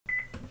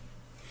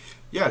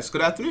Yes,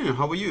 good afternoon.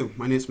 How are you?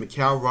 My name is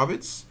McCal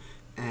Roberts,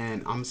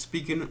 and I'm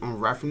speaking on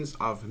reference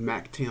of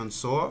McCal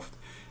Soft.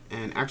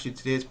 And actually,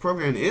 today's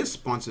program is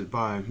sponsored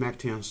by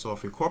McCal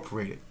Soft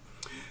Incorporated.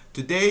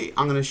 Today,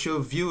 I'm going to show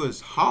viewers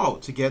how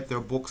to get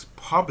their books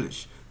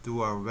published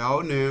through a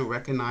well-known,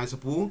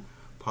 recognizable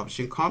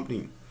publishing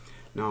company.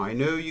 Now, I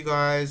know you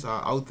guys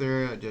are out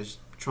there just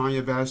trying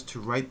your best to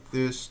write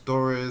these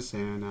stories,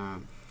 and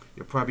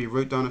you probably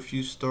wrote down a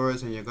few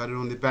stories and you got it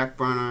on the back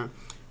burner,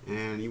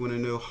 and you want to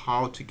know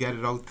how to get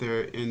it out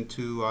there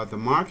into the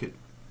market.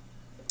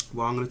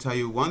 Well, I'm going to tell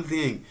you one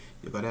thing: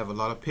 you got to have a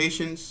lot of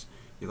patience,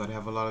 you got to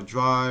have a lot of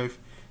drive,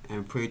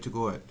 and pray to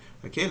God.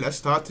 Okay, let's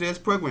start today's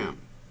program.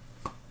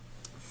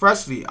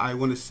 Firstly, I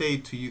want to say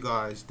to you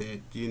guys that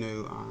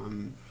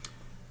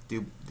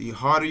the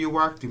harder you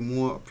work, the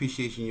more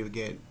appreciation you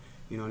get.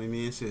 You know what I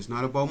mean? So it's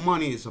not about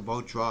money, it's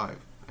about drive.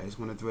 I just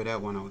want to throw that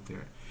one out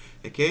there.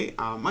 Okay,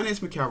 my name is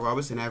McCal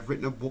Roberts, and I've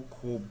written a book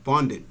called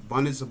Bonded.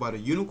 Bonded is about a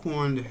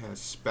unicorn that has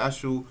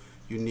special,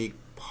 unique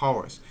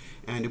powers.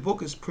 And the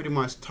book is pretty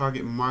much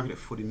target marketed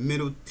for the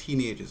middle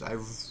teenagers.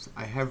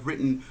 I have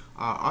written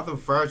other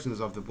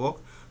versions of the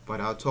book, but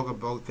I'll talk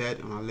about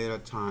that on a later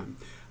time.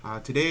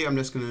 Today, I'm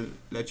just going to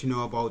let you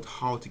know about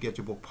how to get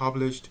your book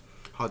published,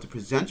 how to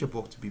present your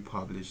book to be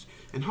published,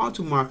 and how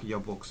to market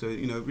your book. So,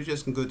 we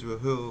just can go through a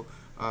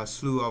whole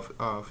slew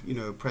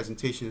of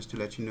presentations to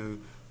let you know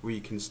where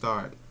you can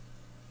start.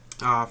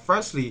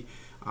 Firstly,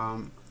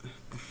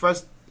 the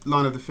first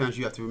line of defense,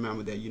 you have to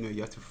remember that you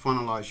have to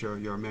finalize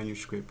your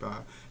manuscript.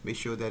 Make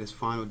sure that it's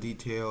final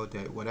detail,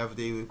 that whatever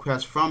they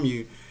request from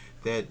you,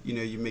 that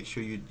you make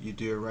sure you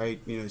do it right.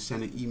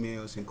 Sending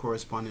emails and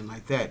corresponding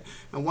like that.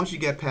 And once you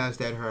get past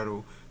that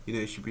hurdle,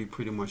 it should be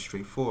pretty much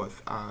straightforward.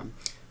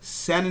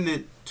 Sending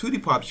it to the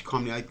publishing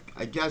company,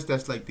 I guess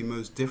that's like the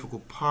most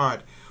difficult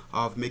part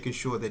of making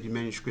sure that your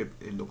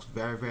manuscript, it looks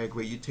very, very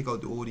great. You take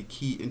out all the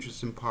key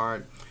interesting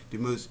part, the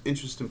most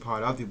interesting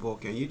part of the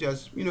book, and you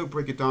just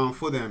break it down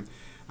for them.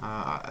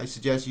 I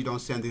suggest you don't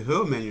send the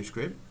whole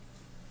manuscript,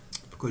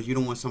 because you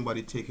don't want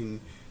somebody taking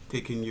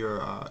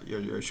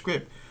your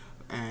script.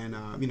 And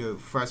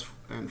first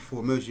and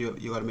foremost,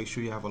 you got to make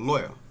sure you have a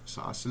lawyer,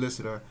 so a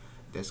solicitor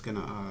that's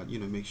gonna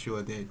make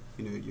sure that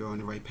you're on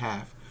the right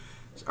path.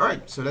 All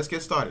right, so let's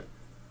get started.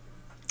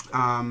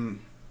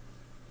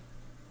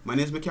 My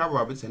name is McCal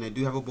Roberts, and I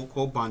do have a book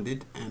called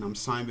Bonded, and I'm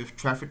signed with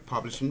Traffic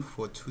Publishing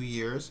for 2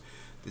 years.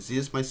 This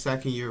is my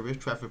second year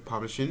with Traffic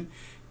Publishing,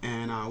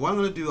 and what I'm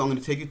going to do, I'm going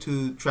to take you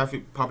to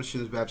Traffic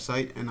Publishing's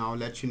website, and I'll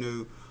let you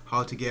know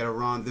how to get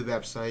around the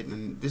website.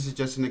 And this is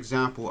just an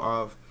example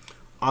of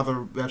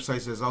other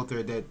websites that's out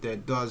there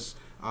that does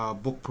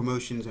book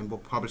promotions and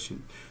book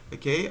publishing.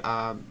 Okay,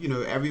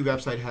 every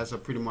website has a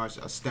pretty much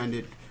a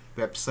standard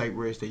website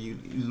where it's that you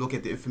look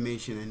at the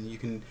information and you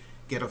can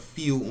get a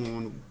feel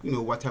on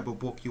what type of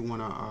book you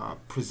want to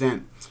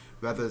present,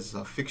 whether it's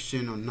a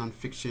fiction or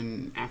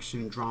non-fiction,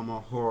 action, drama,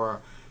 horror,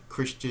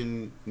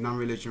 Christian,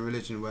 non-religion,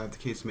 religion, whatever the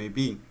case may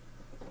be.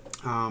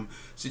 So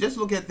just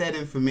look at that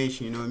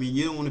information.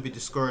 You don't want to be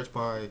discouraged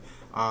by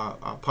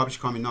a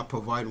publishing company not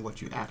providing what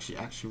you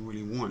actually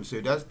really want. So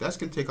that's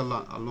gonna take a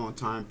long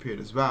time period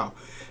as well.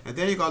 And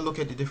then you gotta look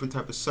at the different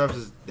type of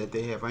services that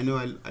they have. I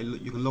know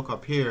you can look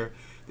up here.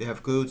 They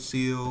have Gold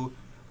Seal.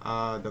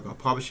 They've got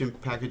publishing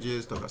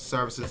packages, they've got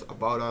services,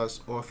 About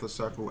Us, Author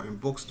Circle, and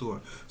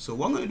Bookstore. So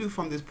what I'm going to do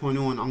from this point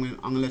on, I'm going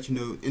to let you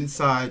know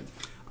inside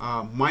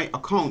my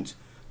account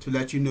to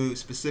let you know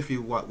specifically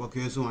what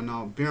goes on.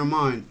 Now, bear in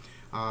mind,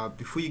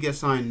 before you get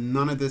signed,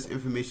 none of this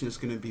information is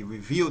going to be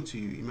revealed to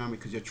you. Remember,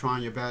 because you're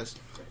trying your best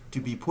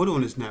to be put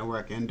on this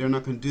network, and they're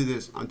not going to do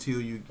this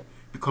until you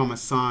become a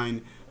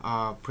signed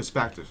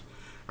prospectus.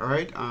 All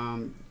right.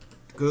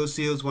 Gold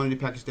Seal is one of the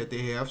packages that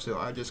they have, so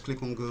I just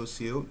click on Gold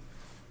Seal.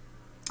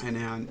 And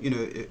then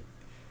it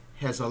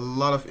has a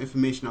lot of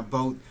information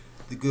about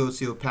the Gold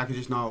Seal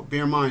packages. Now,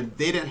 bear in mind,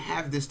 they didn't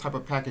have this type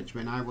of package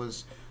when I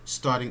was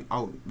starting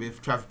out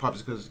with Traffic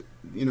Publishing, because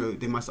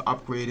they must have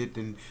upgraded,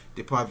 and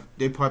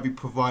they probably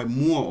provide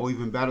more or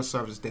even better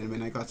service than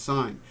when I got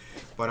signed.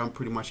 But I'm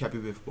pretty much happy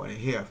with what I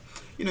have.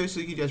 So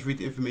you can just read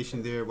the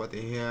information there, what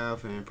they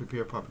have, and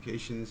prepare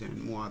publications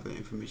and more other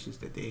information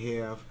that they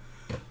have.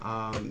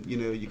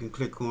 You can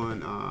click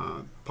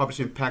on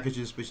publishing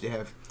packages, which they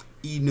have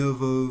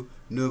eNovo,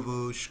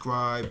 Novo,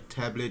 Scribe,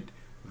 Tablet,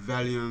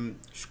 Volume,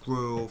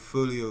 Scroll,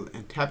 Folio,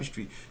 and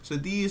Tapestry. So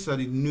these are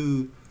the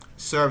new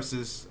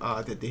services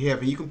that they have,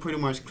 and you can pretty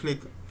much click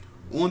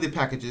on the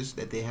packages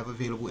that they have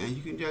available, and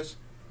you can just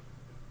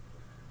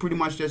pretty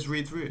much just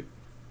read through it.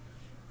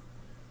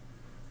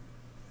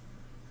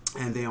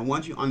 And then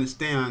once you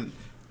understand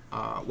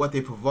what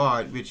they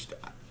provide, which,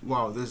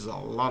 wow, this is a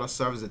lot of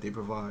service that they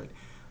provide.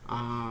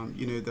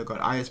 They've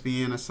got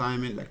ISBN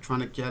assignment,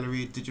 electronic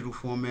gallery, digital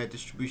format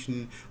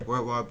distribution,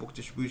 worldwide book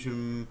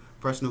distribution,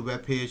 personal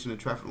web page, and a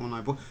traffic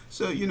online book.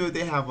 So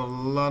they have a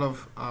lot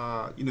of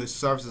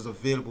services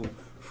available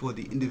for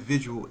the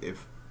individual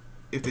if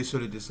they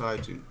sort of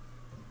decide to.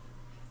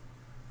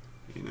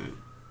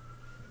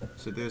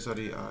 So those are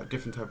the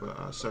different type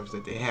of service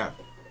that they have.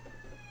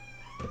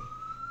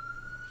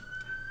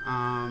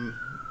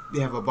 they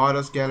have about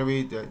us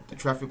gallery, the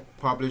traffic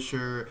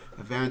publisher,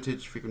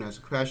 advantage, frequent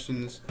asked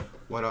questions,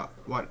 what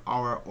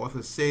our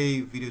authors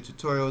say, video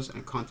tutorials,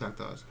 and contact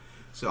us.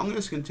 So I'm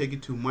just going to take you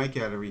to my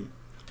gallery.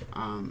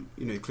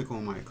 You click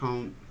on my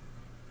account,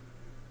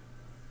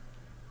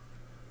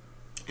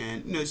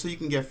 and so you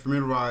can get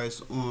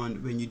familiarized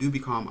on when you do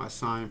become a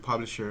signed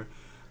publisher,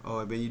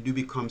 or when you do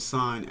become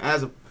signed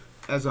as a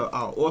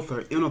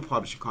author in a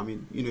publishing company.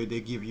 They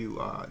give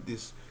you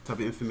this type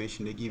of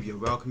information. They give you a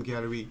welcome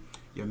gallery,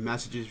 your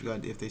messages,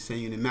 if they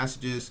send you any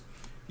messages,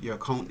 your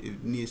account,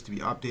 it needs to be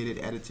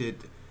updated, edited,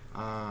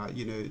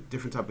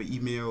 different type of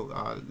email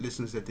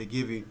listings that they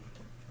give you.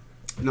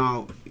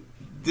 Now,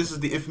 this is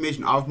the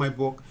information of my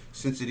book,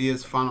 since it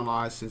is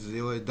finalized, since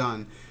it's already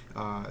done.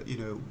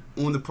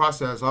 On the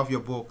process of your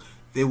book,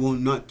 they will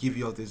not give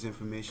you all this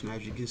information.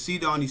 As you can see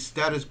down the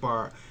status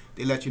bar,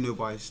 they let you know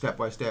by step,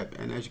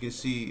 and as you can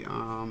see,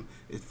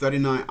 it's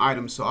 39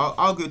 items. So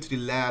I'll go to the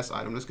last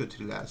item. Let's go to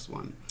the last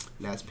one,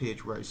 last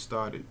page where I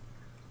started.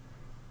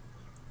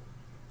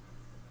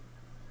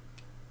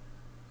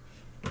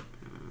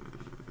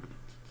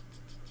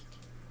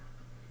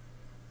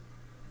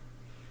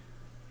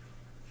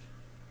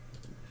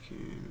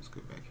 Let's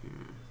go back here.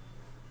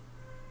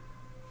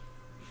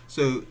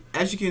 So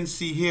as you can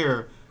see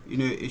here,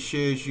 it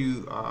shows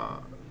you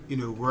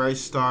where I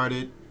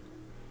started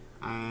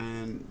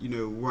and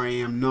where I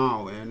am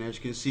now. And as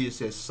you can see, it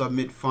says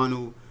submit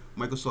final,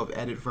 Microsoft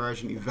Edit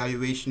version,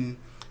 evaluation,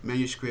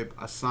 manuscript,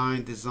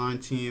 assign design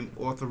team,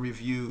 author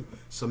review,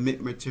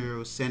 submit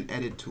material, send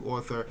edit to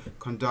author,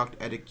 conduct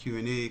edit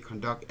Q&A,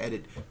 conduct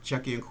edit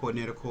check-in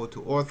coordinator call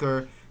to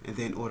author, and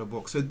then order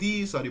book. So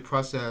these are the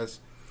process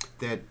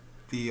that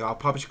the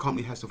publishing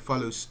company has to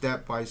follow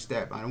step by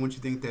step. I don't want you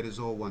to think that it's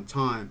all one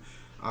time.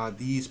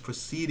 These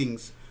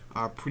proceedings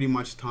are pretty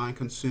much time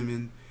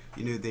consuming.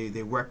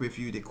 They work with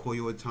you, they call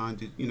you all the time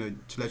to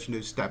to let you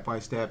know step by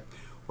step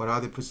what are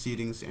the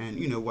proceedings and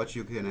what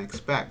you can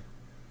expect.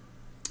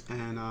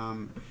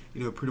 And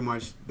pretty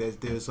much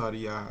there's are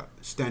the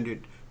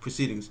standard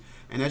proceedings.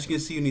 And as you can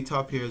see in the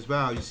top here as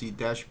well, you see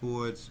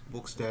dashboards,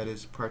 book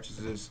status,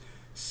 purchases,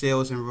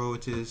 sales and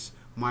royalties,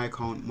 my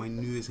account, my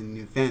news and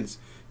events.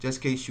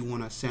 Just in case you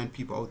want to send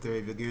people out there,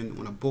 if you're going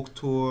on a book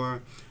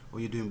tour or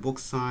you're doing book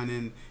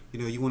signing,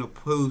 you want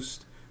to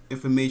post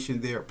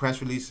information there,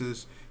 press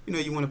releases,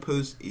 you want to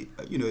post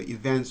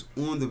events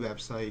on the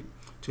website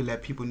to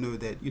let people know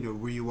that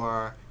where you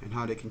are and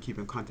how they can keep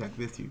in contact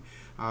with you.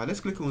 Let's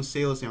click on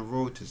sales and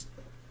royalties.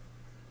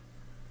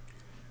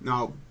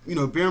 Now,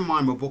 bear in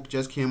mind my book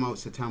just came out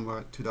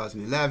September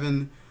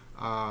 2011.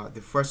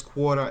 The first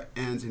quarter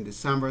ends in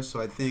December, so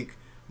I think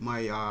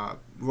my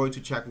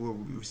royalty check will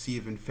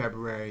receive in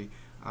February,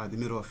 the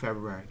middle of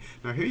February.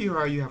 Now here you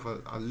are, you have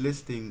a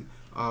listing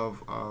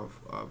of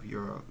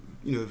your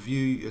view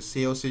your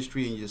sales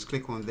history, and you just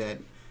click on that,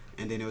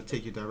 and then it'll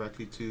take you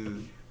directly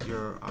to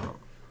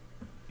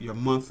your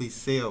monthly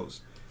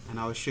sales, and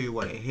I'll show you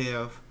what I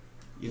have,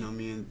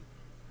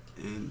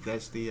 and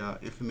that's the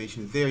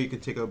information there. You can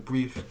take a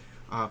brief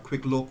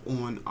quick look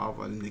on of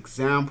an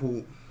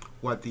example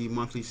what the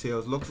monthly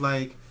sales look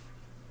like.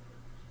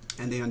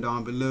 And then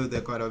down below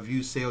they got a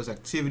view sales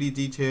activity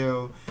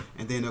detail,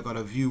 and then I got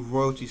a view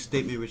royalty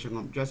statement, which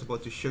I'm just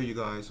about to show you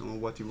guys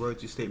on what the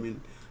royalty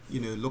statement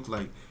look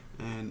like.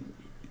 And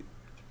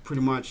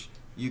pretty much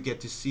you get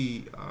to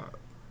see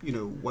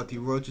what the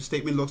royalty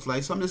statement looks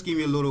like. So I'm just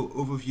giving you a little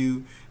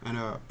overview and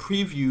a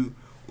preview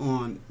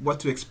on what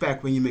to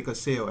expect when you make a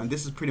sale. And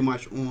this is pretty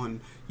much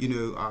on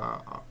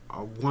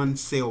a one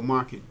sale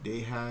market.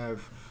 They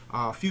have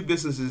a few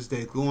businesses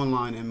that go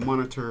online and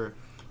monitor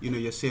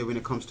your sale when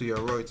it comes to your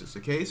royalties.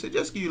 Okay, so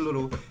just give you a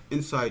little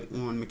insight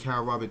on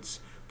McCal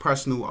Roberts'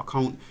 personal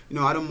account.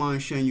 I don't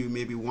mind showing you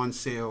maybe one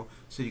sale,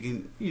 so you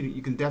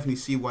can definitely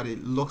see what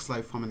it looks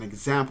like from an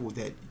example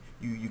that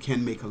you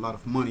can make a lot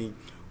of money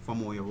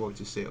from all your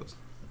royalty sales.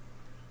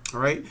 All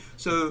right,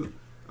 so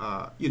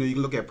you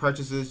can look at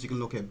purchases, you can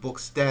look at book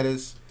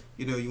status.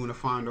 You want to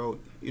find out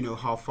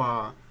how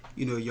far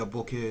your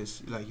book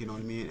is, what I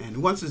mean.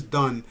 And once it's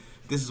done,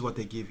 this is what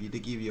they give you. They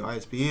give you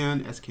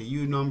ISBN,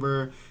 SKU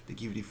number, they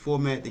give you the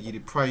format, they give you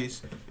the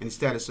price and the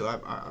status. So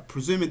I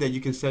presuming that you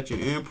can set your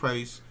own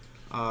price,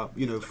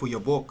 for your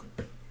book.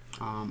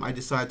 I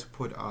decided to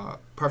put a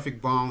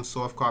perfect bound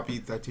soft copy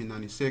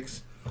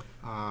 $13.96,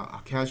 a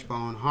cash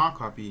bound hard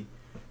copy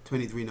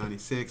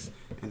 $23.96,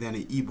 and then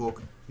an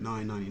ebook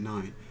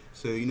 $9.99.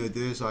 So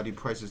those are the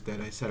prices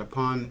that I set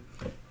upon,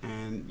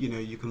 and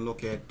you can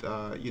look at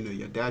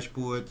your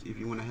dashboard if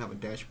you want to have a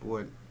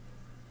dashboard.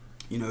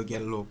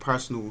 Get a little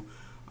personal,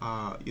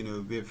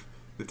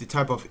 with the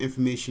type of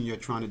information you're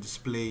trying to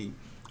display,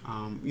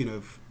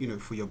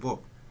 for your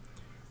book.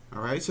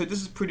 All right, so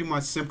this is pretty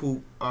much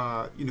simple,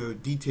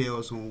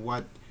 details on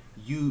what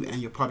you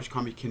and your publishing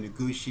company can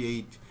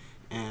negotiate,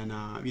 and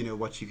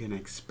what you can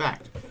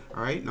expect.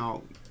 All right,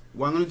 now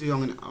what I'm going to do,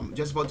 I'm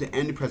just about to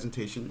end the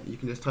presentation. You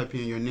can just type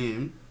in your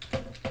name.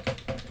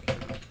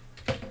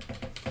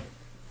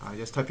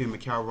 Just type in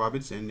McCal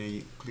Roberts, and then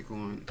you click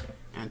on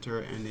enter,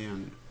 and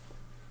then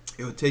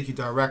it will take you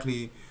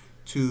directly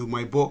to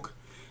my book,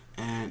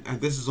 and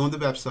this is on the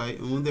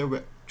website, on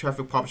the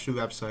traffic publishing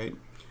website.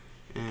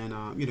 And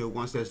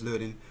once that's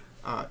loading,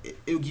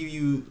 it'll give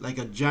you like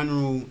a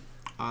general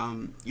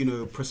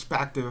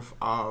perspective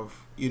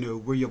of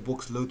where your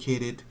book's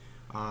located,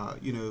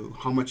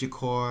 how much it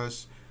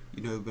costs,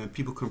 when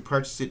people can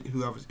purchase it.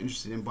 Whoever's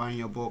interested in buying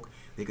your book,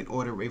 they can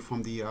order right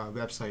from the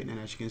website. And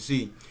as you can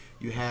see,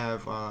 you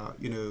have a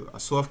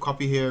soft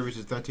copy here, which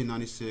is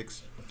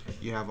 $13.96.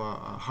 You have a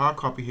hard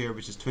copy here,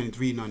 which is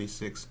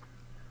 $23.96.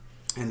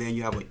 And then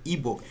you have an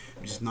ebook,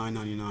 which is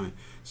 $9.99.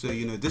 So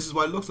this is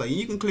what it looks like. And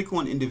you can click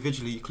on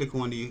individually. You click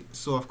on the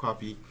soft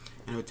copy,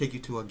 and it will take you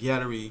to a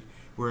gallery.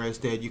 Whereas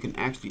that you can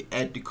actually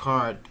add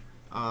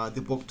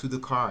the book to the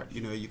cart.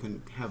 You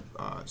can have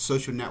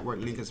social network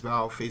link as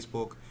well,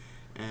 Facebook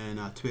and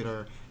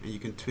Twitter, and you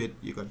can tweet.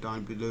 You got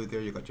down below there.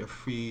 You got your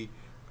free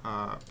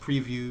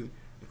preview.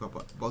 You got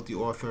about the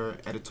author,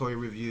 editorial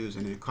reviews,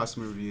 and then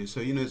customer reviews. So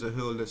there's a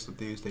whole list of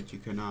things that you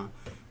can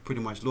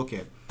pretty much look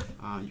at.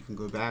 You can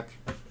go back,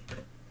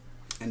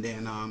 and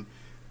then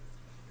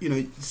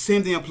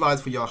same thing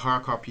applies for your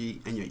hard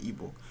copy and your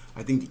ebook.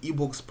 I think the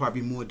ebook's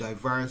probably more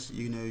diverse.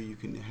 You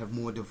can have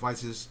more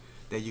devices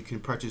that you can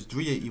purchase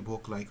through your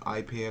ebook, like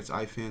iPads,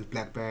 iPhones,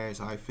 Blackberries,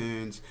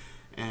 iPhones,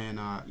 and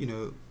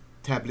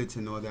tablets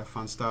and all that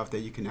fun stuff that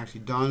you can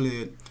actually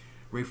download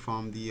right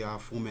from the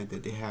format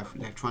that they have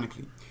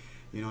electronically.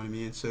 You know what I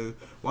mean? So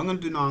what I'm going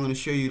to do now, I'm going to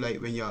show you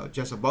like when you're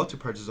just about to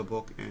purchase a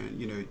book,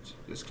 and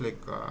just click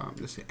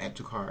let's say add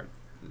to cart.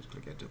 Let's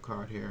click add to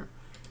cart here,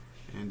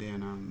 and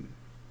then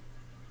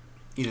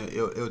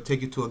it'll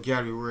take you to a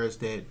gallery where it's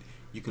that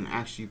you can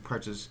actually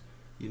purchase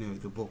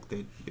the book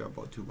that you're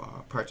about to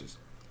purchase.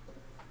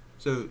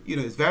 So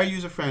it's very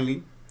user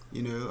friendly.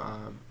 You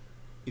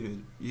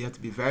have to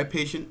be very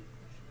patient.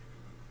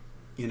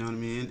 You know what I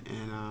mean?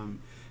 And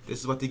this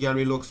is what the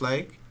gallery looks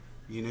like.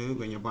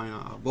 When you're buying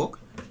a book,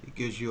 it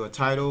gives you a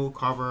title,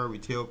 cover,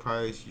 retail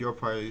price, your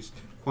price,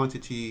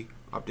 quantity,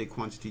 update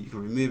quantity. You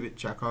can remove it,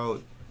 check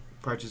out,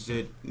 purchase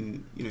it,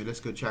 and let's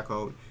go check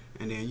out.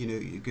 And then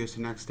it goes to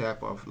the next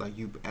step of like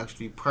you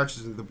actually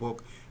purchasing the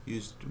book.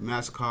 Use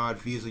MasterCard,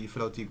 Visa. You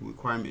fill out the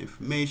requirement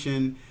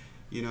information.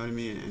 You know what I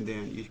mean? And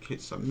then you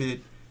hit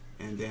submit,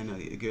 and then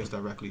it goes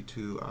directly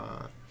to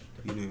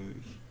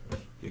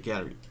your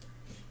gallery.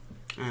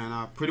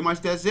 And pretty much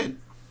that's it.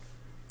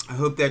 I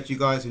hope that you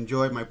guys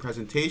enjoyed my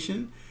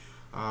presentation.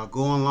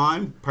 Go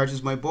online,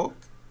 purchase my book.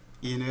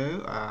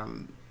 I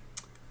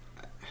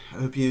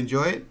hope you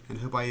enjoy it, and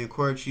hope I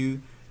encourage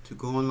you to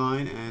go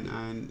online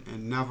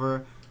and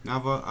never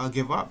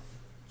give up.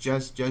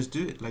 Just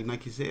do it, like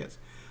Nike says.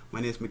 My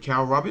name is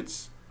McCal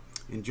Roberts.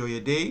 Enjoy your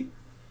day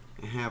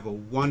and have a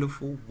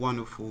wonderful,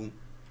 wonderful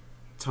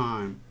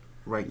time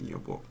writing your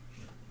book.